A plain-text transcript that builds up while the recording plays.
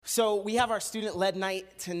So we have our student-led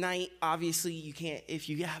night tonight. Obviously, you can't if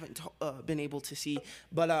you haven't been able to see.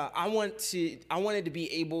 But I wanted to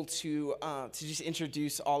be able to just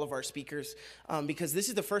introduce all of our speakers because this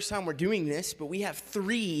is the first time we're doing this. But we have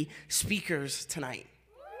 3 speakers tonight.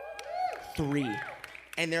 3,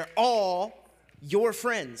 and they're all your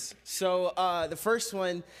friends. So the first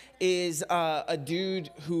one is a dude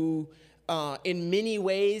who. In many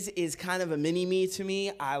ways is kind of a mini-me to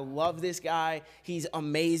me. I love this guy. He's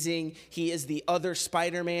amazing. He is the other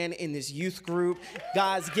Spider-Man in this youth group.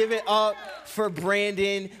 Guys, give it up for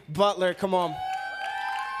Brandon Butler. Come on.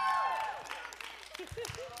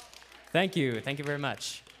 Thank you. Thank you very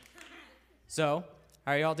much. So,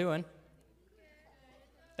 how are y'all doing?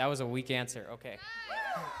 That was a weak answer. Okay.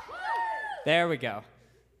 There we go.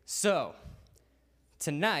 So,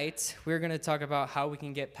 tonight, we're going to talk about how we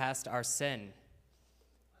can get past our sin.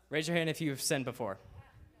 Raise your hand if you've sinned before.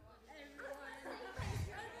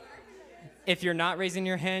 If you're not raising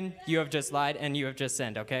your hand, you have just lied and you have just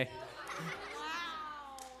sinned, okay?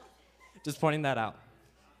 Just pointing that out.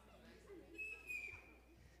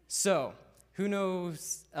 So, who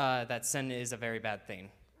knows that sin is a very bad thing?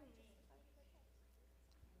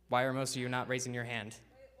 Why are most of you not raising your hand?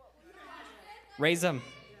 Raise them.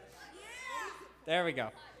 There we go.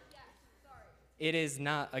 It is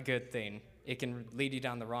not a good thing. It can lead you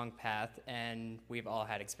down the wrong path, and we've all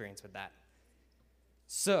had experience with that.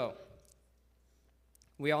 So,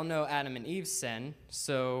 we all know Adam and Eve's sin,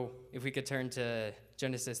 so if we could turn to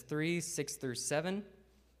Genesis 3, 6 through 7.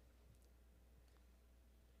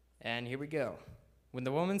 And here we go. When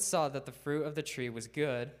the woman saw that the fruit of the tree was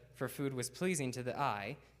good, for food was pleasing to the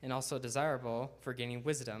eye, and also desirable for gaining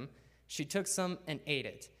wisdom, she took some and ate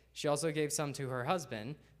it. She also gave some to her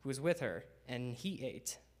husband, who was with her, and he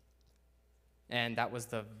ate. And that was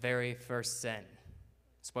the very first sin.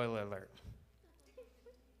 Spoiler alert.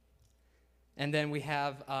 And then we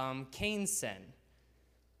have Cain's sin.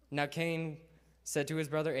 Now Cain said to his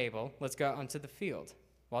brother Abel, "Let's go out onto the field."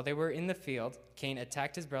 While they were in the field, Cain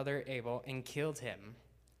attacked his brother Abel and killed him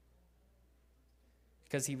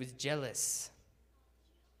because he was jealous.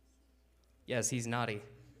 Yes, he's naughty.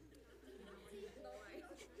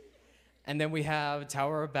 And then we have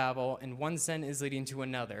Tower of Babel, and one sin is leading to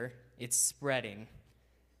another. It's spreading.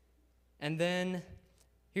 And then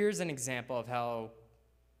here's an example of how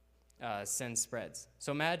sin spreads.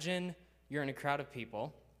 So imagine you're in a crowd of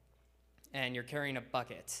people, and you're carrying a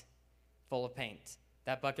bucket full of paint.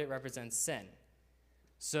 That bucket represents sin.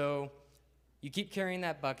 So you keep carrying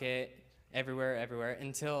that bucket everywhere,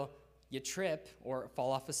 until you trip or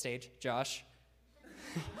fall off the stage. Josh.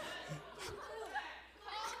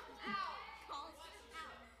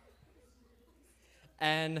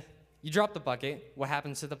 And you drop the bucket. What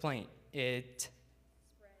happens to the paint? It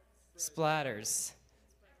splatters.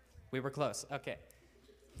 We were close. Okay.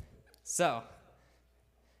 So,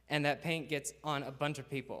 and that paint gets on a bunch of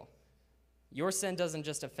people. Your sin doesn't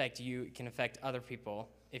just affect you, it can affect other people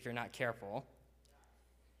if you're not careful.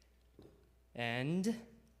 And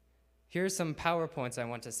here's some PowerPoints I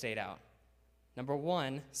want to state out. Number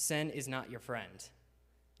 1, sin is not your friend.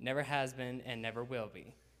 Never has been and never will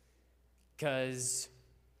be. Because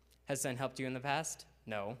has sin helped you in the past?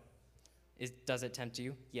 No. Does it tempt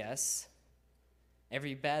you? Yes.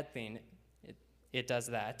 Every bad thing, it does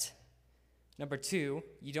that. Number 2,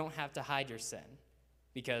 you don't have to hide your sin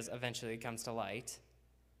because eventually it comes to light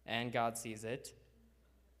and God sees it.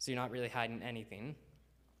 So you're not really hiding anything.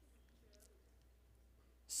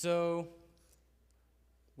 So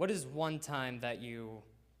what is one time that you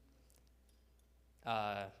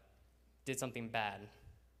did something bad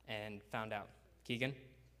and found out? Keegan?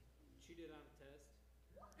 Cheated on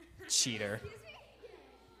a test. Cheater.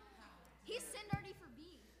 He sinned already for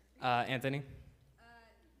B. Anthony? I don't know.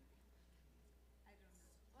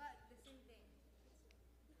 What? The same thing.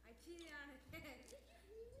 I cheated on a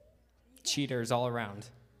test. Cheaters all around.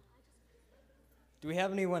 Do we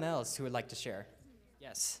have anyone else who would like to share?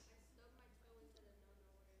 Yes.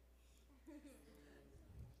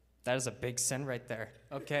 That is a big sin right there.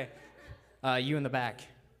 Okay. You in the back.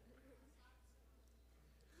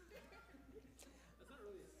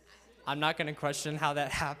 I'm not going to question how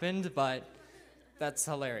that happened, but that's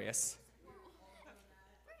hilarious.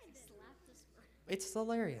 It's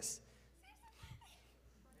hilarious.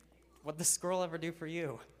 What'd the squirrel ever do for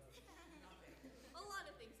you? A lot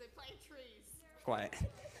of things. They plant trees. Quiet.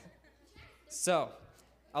 So,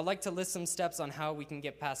 I'd like to list some steps on how we can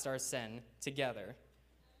get past our sin together.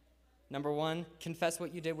 Number 1, confess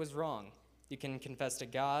what you did was wrong. You can confess to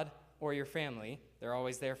God or your family. They're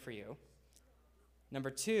always there for you. Number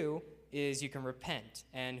 2 is you can repent,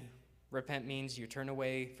 and Repent means you turn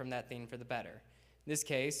away from that thing for the better. In this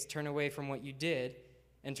case, turn away from what you did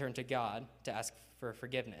and turn to God to ask for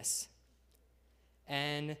forgiveness.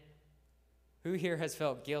 And who here has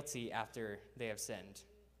felt guilty after they have sinned?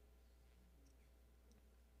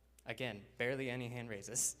 Again, barely any hand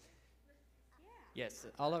raises. Yes,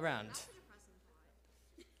 all around.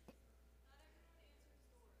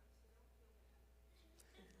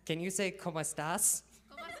 Can you say ¿Cómo estás?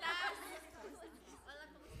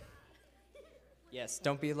 Yes,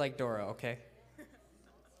 don't be like Dora, okay?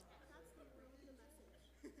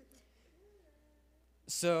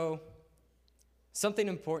 So, something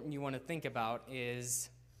important you want to think about is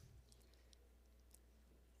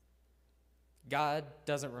God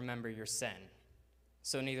doesn't remember your sin,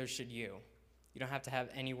 so neither should you. You don't have to have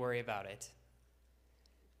any worry about it.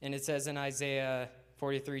 And it says in Isaiah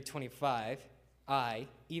 43:25, I,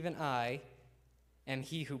 even I, am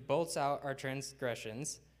he who bolts out our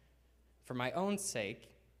transgressions for my own sake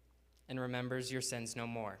and remembers your sins no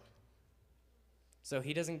more. So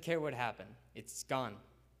he doesn't care what happened. It's gone.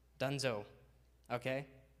 Dunzo. Okay?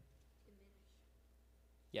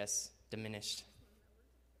 Yes, diminished.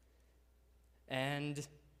 And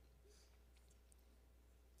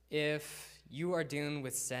if you are dealing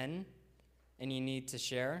with sin and you need to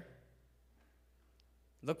share,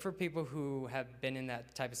 look for people who have been in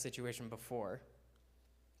that type of situation before,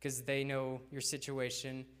 because they know your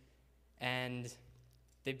situation and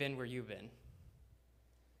they've been where you've been.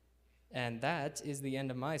 And that is the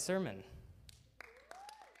end of my sermon.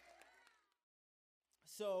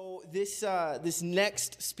 So this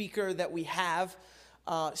next speaker that we have,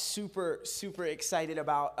 super excited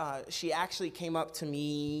about. She actually came up to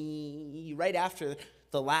me right after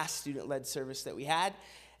the last student-led service that we had,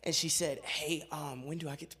 and she said, "Hey, when do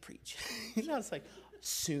I get to preach?" And I was like,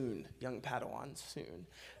 "Soon, young Padawan, soon."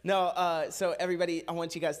 No, so everybody, I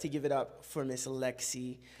want you guys to give it up for Miss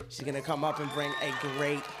Lexi. She's gonna come up and bring a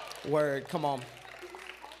great word. Come on.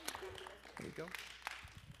 There you go.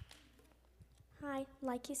 Hi,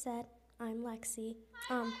 like you said, I'm Lexi.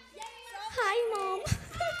 Hi,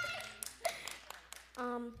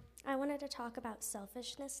 Mom. I wanted to talk about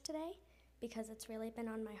selfishness today because it's really been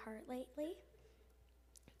on my heart lately.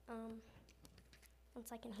 One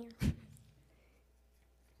second here.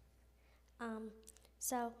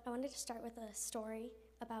 So I wanted to start with a story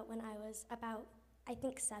about when I was about, I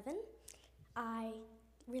think, 7. I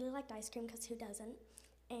really liked ice cream because who doesn't?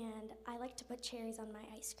 And I like to put cherries on my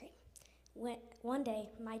ice cream. One day,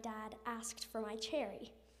 my dad asked for my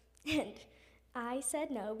cherry, and I said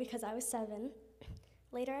no because I was 7.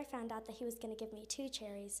 Later, I found out that he was going to give me 2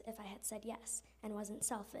 cherries if I had said yes and wasn't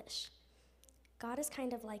selfish. God is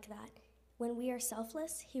kind of like that. When we are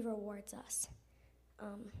selfless, he rewards us.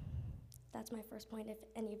 That's my first point, if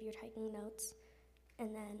any of you are taking notes.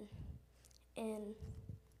 And then in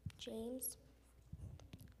James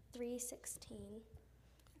 3:16,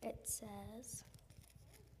 it says,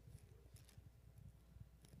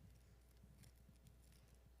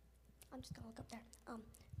 I'm just going to look up there.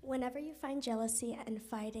 Whenever you find jealousy and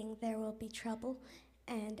fighting, there will be trouble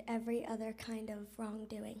and every other kind of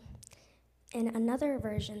wrongdoing. In another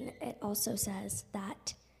version, it also says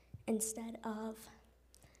that instead of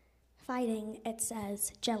fighting, it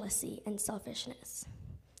says jealousy and selfishness.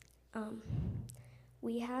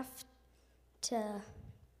 We have to,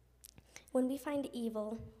 when we find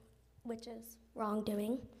evil, which is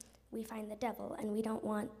wrongdoing, we find the devil, and we don't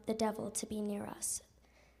want the devil to be near us.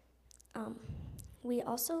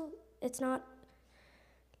 It's not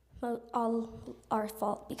all our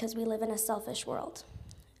fault because we live in a selfish world.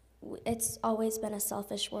 It's always been a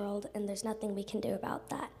selfish world, and there's nothing we can do about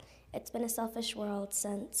that. It's been a selfish world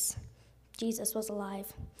since Jesus was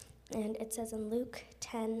alive. And it says in Luke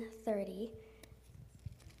 10:30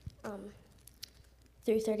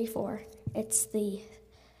 through 34, it's the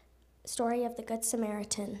story of the Good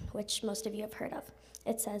Samaritan, which most of you have heard of.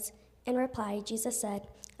 It says, in reply, Jesus said,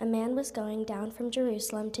 a man was going down from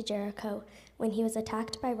Jerusalem to Jericho when he was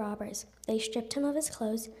attacked by robbers. They stripped him of his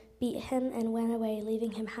clothes, beat him, and went away,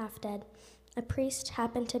 leaving him half dead. A priest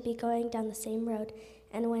happened to be going down the same road,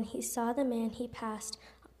 and when he saw the man, he passed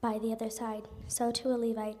by the other side. So too a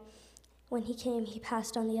Levite. When he came, he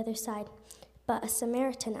passed on the other side. But a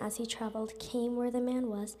Samaritan, as he traveled, came where the man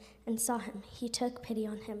was and saw him. He took pity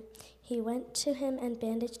on him. He went to him and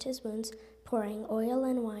bandaged his wounds, pouring oil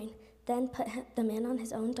and wine, then put the man on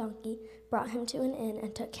his own donkey, brought him to an inn,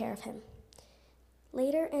 and took care of him.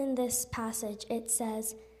 Later in this passage, it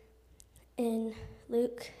says in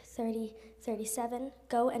Luke 30:37,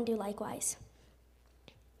 go and do likewise.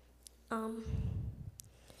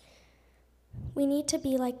 we need to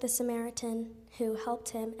be like the Samaritan who helped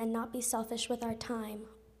him and not be selfish with our time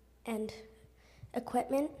and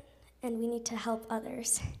equipment, and we need to help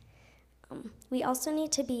others. We also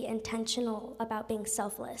need to be intentional about being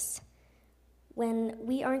selfless. When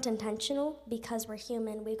we aren't intentional, because we're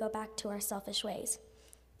human, we go back to our selfish ways.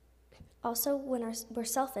 Also, when we're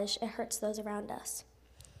selfish, it hurts those around us.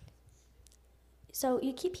 So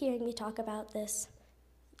you keep hearing me talk about this.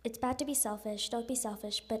 It's bad to be selfish, don't be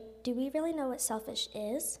selfish, but do we really know what selfish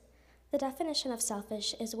is? The definition of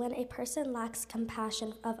selfish is when a person lacks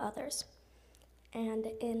compassion of others. And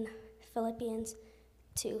in Philippians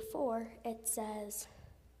 2:4, it says,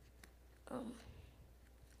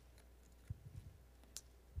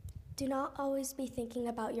 do not always be thinking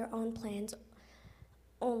about your own plans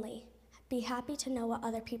only. Be happy to know what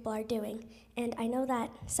other people are doing. And I know that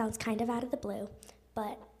sounds kind of out of the blue,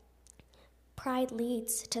 but pride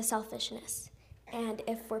leads to selfishness. And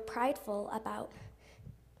if we're prideful about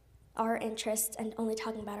our interests and only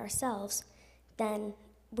talking about ourselves, then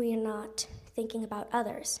we're not thinking about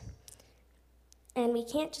others. And we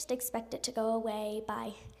can't just expect it to go away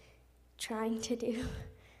by trying to do,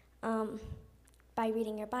 by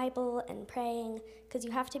reading your Bible and praying, because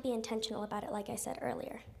you have to be intentional about it, like I said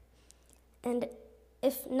earlier. And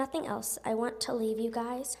if nothing else, I want to leave you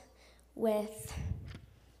guys with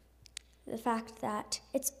the fact that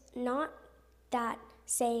it's not that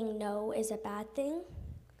saying no is a bad thing.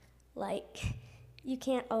 Like, you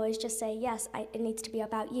can't always just say, yes, it needs to be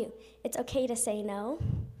about you. It's okay to say no.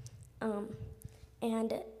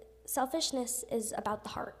 And selfishness is about the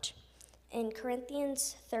heart. In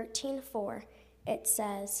Corinthians 13:4, it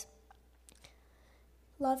says,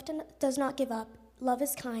 love does not give up. Love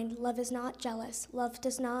is kind. Love is not jealous. Love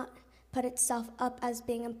does not put itself up as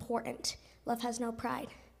being important. Love has no pride.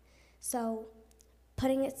 So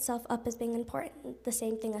putting itself up as being important, the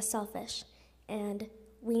same thing as selfish. And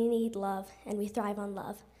we need love, and we thrive on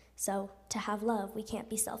love. So to have love, we can't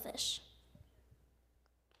be selfish.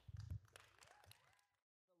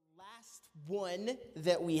 The last one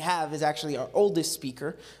that we have is actually our oldest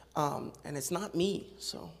speaker, and it's not me,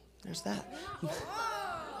 so there's that.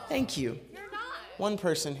 Thank you. One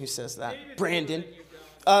person who says that, Brandon.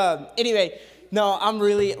 Anyway, no, I'm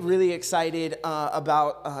really, really excited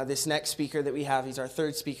about this next speaker that we have. He's our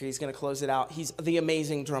third speaker. He's going to close it out. He's the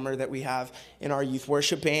amazing drummer that we have in our youth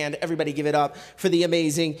worship band. Everybody give it up for the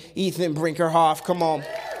amazing Ethan Brinkerhoff. Come on. Give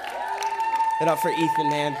it up for Ethan,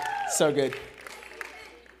 man. So good.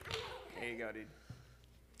 There you go, dude.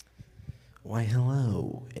 Why,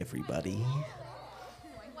 hello, everybody.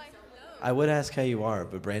 I would ask how you are,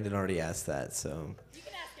 but Brandon already asked that, so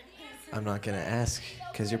I'm not going to ask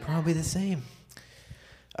because you're probably the same.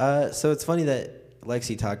 So it's funny that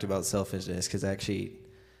Lexi talked about selfishness, because actually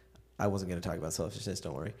I wasn't going to talk about selfishness,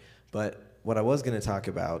 don't worry. But what I was going to talk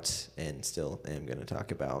about, and still am going to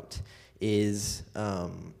talk about, is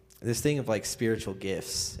this thing of like spiritual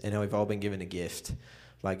gifts and how we've all been given a gift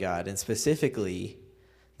by God, and specifically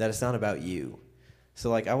that it's not about you. So,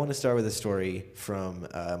 like, I want to start with a story from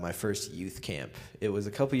my first youth camp. It was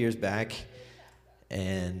a couple years back,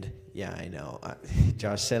 and yeah, I know.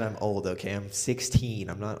 Josh said I'm old, okay? I'm 16.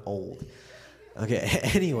 I'm not old. Okay,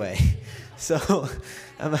 anyway, so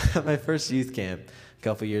at my first youth camp a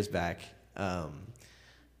couple years back,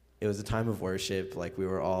 it was a time of worship. Like, we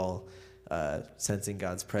were all sensing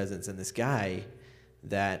God's presence, and this guy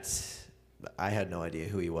that I had no idea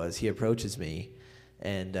who he was, he approaches me.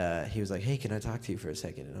 And he was like, hey, can I talk to you for a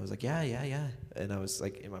second? And I was like, yeah. And I was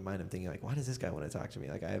like, in my mind, I'm thinking, like, why does this guy want to talk to me?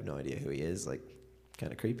 Like, I have no idea who he is. Like,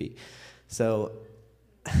 kind of creepy. So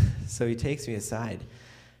he takes me aside,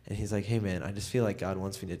 and he's like, hey, man, I just feel like God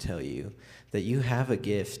wants me to tell you that you have a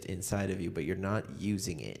gift inside of you, but you're not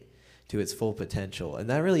using it to its full potential. And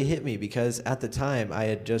that really hit me, because at the time, I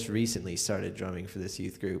had just recently started drumming for this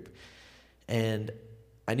youth group. And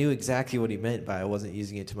I knew exactly what he meant by I wasn't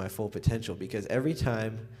using it to my full potential, because every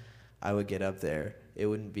time I would get up there, it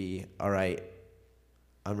wouldn't be, all right,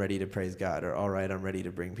 I'm ready to praise God, or all right, I'm ready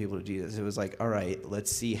to bring people to Jesus. It was like, all right,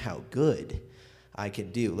 let's see how good I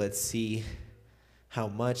can do. Let's see how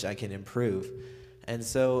much I can improve. And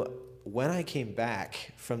so when I came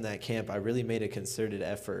back from that camp, I really made a concerted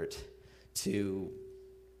effort to,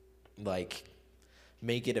 like,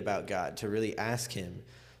 make it about God, to really ask him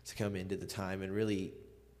to come into the time and really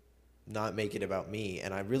not make it about me.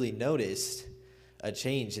 And I really noticed a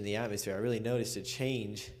change in the atmosphere. I really noticed a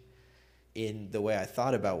change in the way I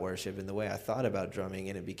thought about worship and the way I thought about drumming,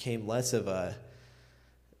 and it became less of a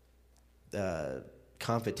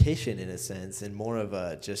competition in a sense, and more of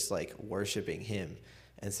a just like worshiping him.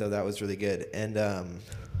 And so that was really good. And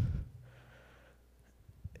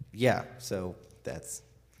yeah, so that's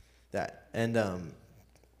that. And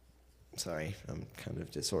sorry, I'm kind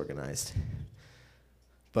of disorganized.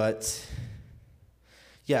 But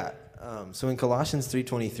yeah, so in Colossians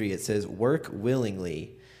 3:23 it says, "Work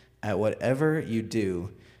willingly at whatever you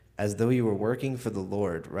do, as though you were working for the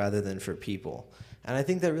Lord rather than for people." And I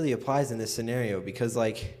think that really applies in this scenario because,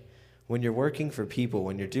 like, when you're working for people,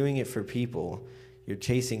 when you're doing it for people, you're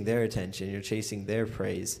chasing their attention, you're chasing their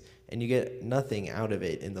praise, and you get nothing out of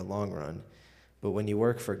it in the long run. But when you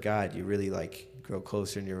work for God, you really, like, grow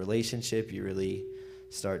closer in your relationship, you really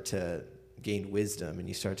start to gain wisdom, and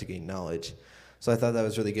you start to gain knowledge. So I thought that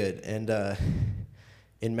was really good. And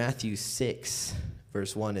in Matthew 6,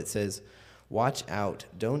 verse 1, it says, "Watch out,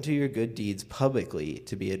 don't do your good deeds publicly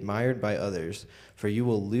to be admired by others, for you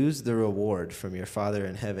will lose the reward from your Father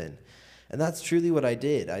in heaven." And that's truly what I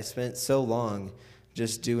did. I spent so long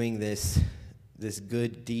just doing this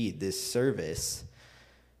good deed, this service,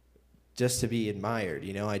 just to be admired.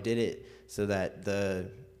 You know, I did it so that the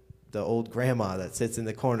old grandma that sits in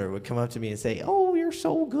the corner would come up to me and say, "Oh, you're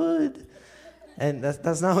so good." And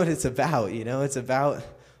that's not what it's about, you know. It's about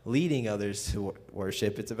leading others to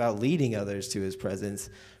worship. It's about leading others to his presence,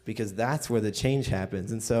 because that's where the change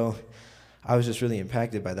happens. And so I was just really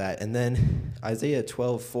impacted by that. And then Isaiah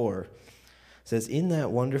 12:4 says, "In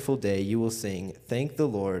that wonderful day you will sing, 'Thank the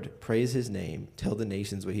Lord, praise his name, tell the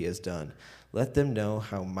nations what he has done. Let them know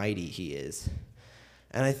how mighty he is.'"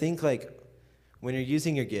 And I think, like, when you're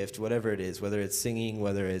using your gift, whatever it is, whether it's singing,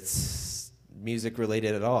 whether it's music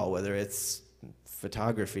related at all, whether it's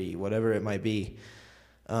photography, whatever it might be,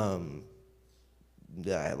 I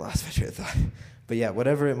lost my train of thought. But yeah,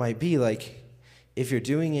 whatever it might be, like, if you're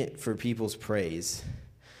doing it for people's praise,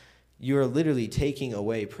 you are literally taking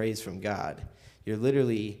away praise from God. You're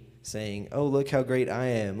literally saying, "Oh, look how great I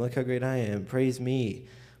am. Look how great I am. Praise me."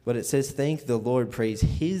 But it says, "Thank the Lord, praise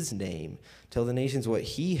his name. Tell the nations what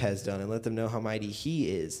he has done and let them know how mighty he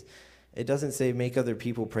is." It doesn't say make other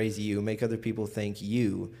people praise you, make other people thank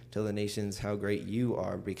you, tell the nations how great you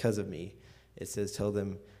are because of me. It says tell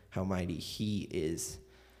them how mighty he is.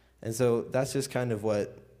 And so that's just kind of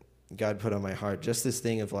what God put on my heart. Just this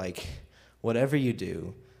thing of, like, whatever you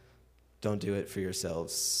do, don't do it for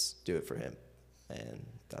yourselves, do it for him. And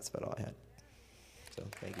that's about all I had. So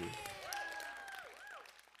thank you.